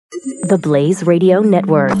The Blaze Radio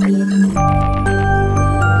Network.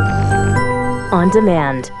 On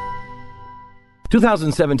demand.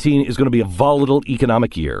 2017 is going to be a volatile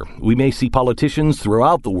economic year. We may see politicians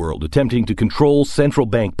throughout the world attempting to control central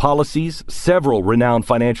bank policies. Several renowned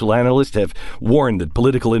financial analysts have warned that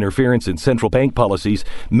political interference in central bank policies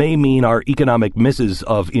may mean our economic misses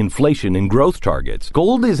of inflation and growth targets.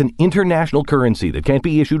 Gold is an international currency that can't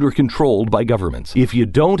be issued or controlled by governments. If you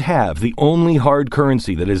don't have the only hard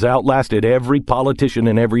currency that has outlasted every politician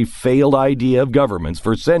and every failed idea of governments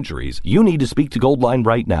for centuries, you need to speak to Goldline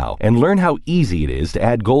right now and learn how easy it is to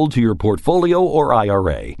add gold to your portfolio or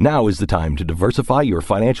IRA. Now is the time to diversify your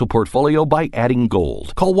financial portfolio by adding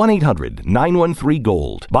gold. Call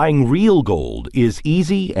 1-800-913-GOLD. Buying real gold is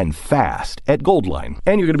easy and fast at Goldline.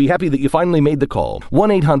 And you're going to be happy that you finally made the call.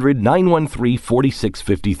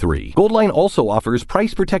 1-800-913-4653. Goldline also offers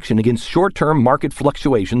price protection against short-term market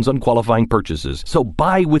fluctuations on qualifying purchases. So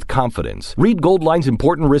buy with confidence. Read Goldline's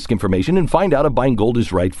important risk information and find out if buying gold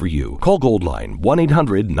is right for you. Call Goldline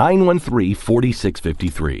 1-800-913-4653.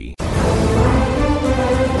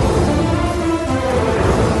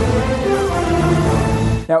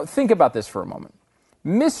 Now, think about this for a moment.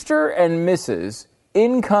 Mr. and Mrs.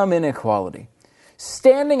 Income Inequality,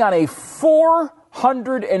 standing on a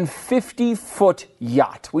 450-foot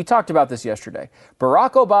yacht. We talked about this yesterday.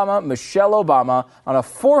 Barack Obama, Michelle Obama on a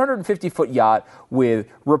 450-foot yacht with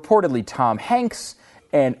reportedly Tom Hanks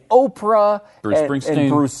and Oprah and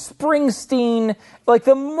Bruce Springsteen, like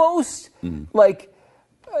the most,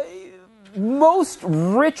 most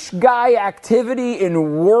rich guy activity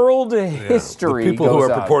in world history. The people who are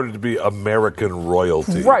purported to be American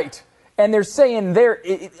royalty. Right. And they're saying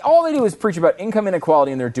all they do is preach about income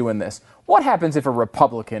inequality, and they're doing this. What happens if a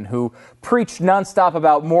Republican who preached nonstop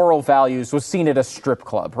about moral values was seen at a strip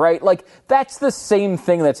club, right? Like, that's the same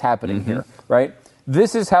thing that's happening here, right?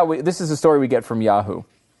 This is a story we get from Yahoo.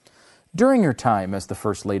 During her time as the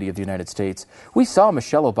First Lady of the United States, we saw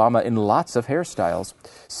Michelle Obama in lots of hairstyles.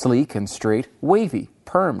 Sleek and straight, wavy,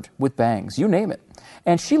 permed, with bangs, you name it.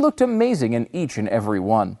 And she looked amazing in each and every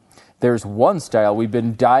one. There's one style we've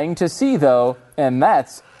been dying to see, though, and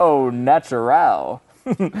that's au naturel.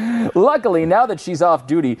 Luckily, now that she's off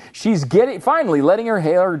duty, she's finally letting her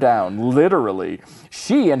hair down, literally.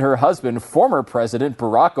 She and her husband, former President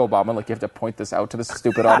Barack Obama, like you have to point this out to the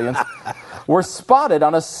stupid audience, were spotted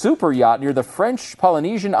on a super yacht near the French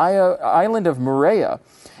Polynesian island of Moorea.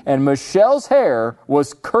 And Michelle's hair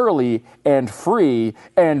was curly and free,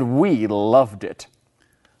 and we loved it.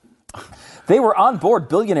 They were on board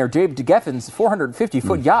billionaire Dave DeGeffen's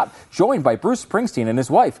 450-foot yacht, joined by Bruce Springsteen and his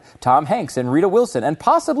wife, Tom Hanks and Rita Wilson, and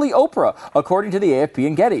possibly Oprah, according to the AFP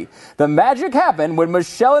and Getty. The magic happened when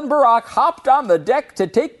Michelle and Barack hopped on the deck to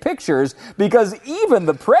take pictures, because even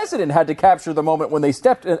the president had to capture the moment when they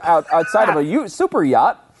stepped outside of a super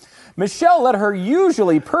yacht. Michelle let her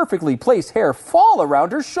usually perfectly placed hair fall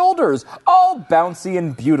around her shoulders, all bouncy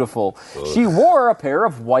and beautiful. She wore a pair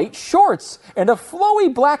of white shorts and a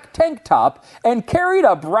flowy black tank top and carried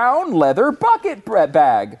a brown leather bucket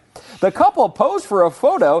bag. The couple posed for a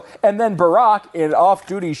photo, and then Barack, in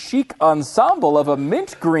off-duty chic ensemble of a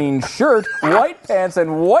mint green shirt, white pants,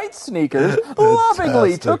 and white sneakers,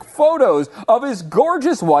 lovingly took photos of his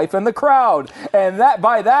gorgeous wife and the crowd. And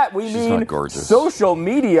by that we mean social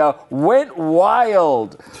media went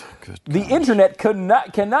wild. The internet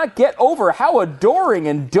cannot get over how adoring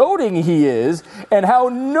and doting he is, and how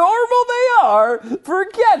normal they are for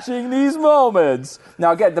catching these moments.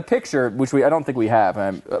 Now, again, the picture, which I don't think we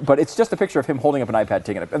have, but it's just a picture of him holding up an iPad,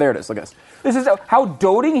 taking it. There it is. Look at this. This is how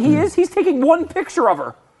doting he is. He's taking one picture of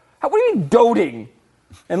her. What do you mean doting?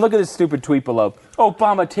 And look at this stupid tweet below.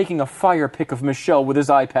 Obama taking a fire pic of Michelle with his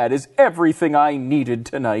iPad is everything I needed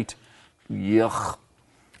tonight. Yuck.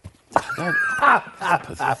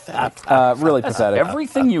 Really pathetic.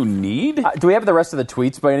 Everything you need? Do we have the rest of the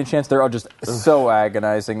tweets by any chance? They're all just so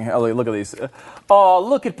agonizing. Oh, look at these. Oh,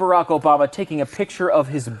 look at Barack Obama taking a picture of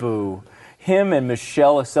his boo. Him and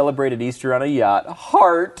Michelle celebrated Easter on a yacht.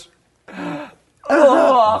 Heart. Barack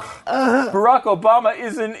Obama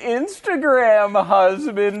is an Instagram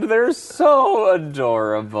husband. They're so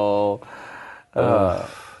adorable.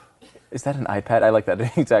 Is that an iPad? I like that.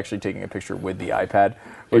 He's actually taking a picture with the iPad.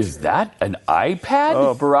 Is that an iPad?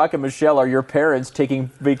 Oh, Barack and Michelle are your parents taking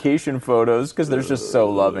vacation photos because they're just so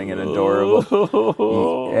loving and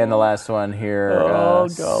adorable. And the last one here.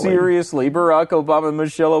 Seriously, Barack Obama and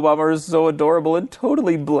Michelle Obama are so adorable and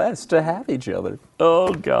totally blessed to have each other.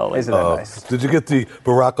 Oh, golly. Isn't that nice? Did you get the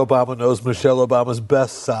Barack Obama knows Michelle Obama's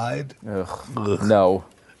best side? No.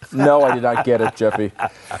 No, I did not get it, Jeffy.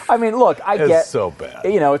 I mean, look, It's so bad.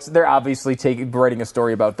 They're obviously writing a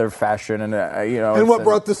story about their fashion, and And what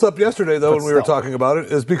brought this up yesterday, though, when we were talking about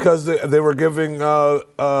it, is because they were giving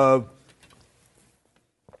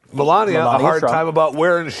Melania a hard Trump time about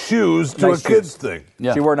wearing shoes to Nice a kid's thing.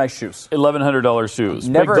 Yeah. She wore nice shoes. $1,100 shoes.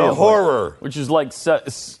 Never Big a deal. horror. Which is like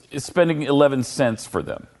spending 11 cents for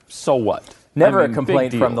them. So what? Never I mean, a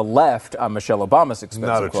complaint big from deal. the left on Michelle Obama's expensive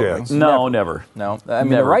Not a clothing. chance. No, never. No, I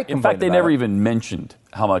mean Never. the right. In fact, they complained never about it. even mentioned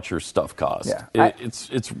how much your stuff cost. Yeah. It's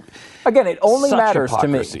Again, it only such matters to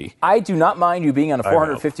me. hypocrisy. I do not mind you being on a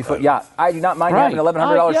 450-foot yacht. I do not mind Right. having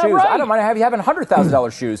 $1,100 Yeah, shoes. right. I don't mind you having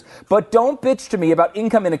 $100,000 shoes. But don't bitch to me about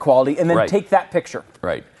income inequality and then Right. take that picture.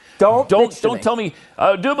 right. Don't bitch to me. tell me.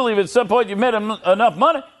 I do believe at some point you made enough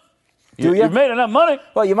money. Do ya? You've made enough money.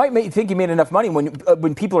 Well, you might think you made enough money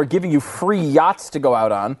when people are giving you free yachts to go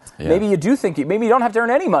out on. Yeah. Maybe you do think maybe you don't have to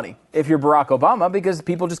earn any money if you're Barack Obama because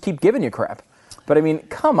people just keep giving you crap. But I mean,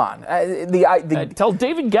 come on. Tell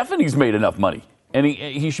David Geffen he's made enough money, and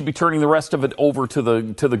he should be turning the rest of it over to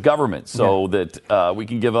the government so that we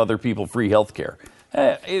can give other people free health care.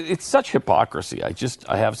 It's such hypocrisy.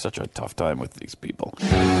 I have such a tough time with these people.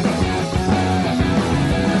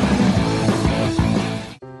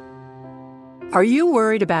 Are you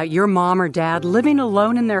worried about your mom or dad living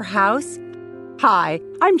alone in their house? Hi,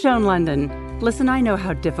 I'm Joan London. Listen, I know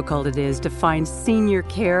how difficult it is to find senior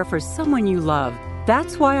care for someone you love.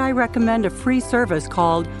 That's why I recommend a free service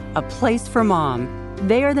called A Place for Mom.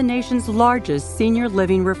 They are the nation's largest senior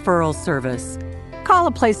living referral service. Call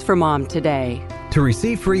A Place for Mom today. To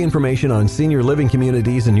receive free information on senior living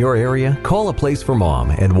communities in your area, call A Place for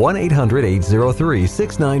Mom at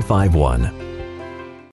 1-800-803-6951.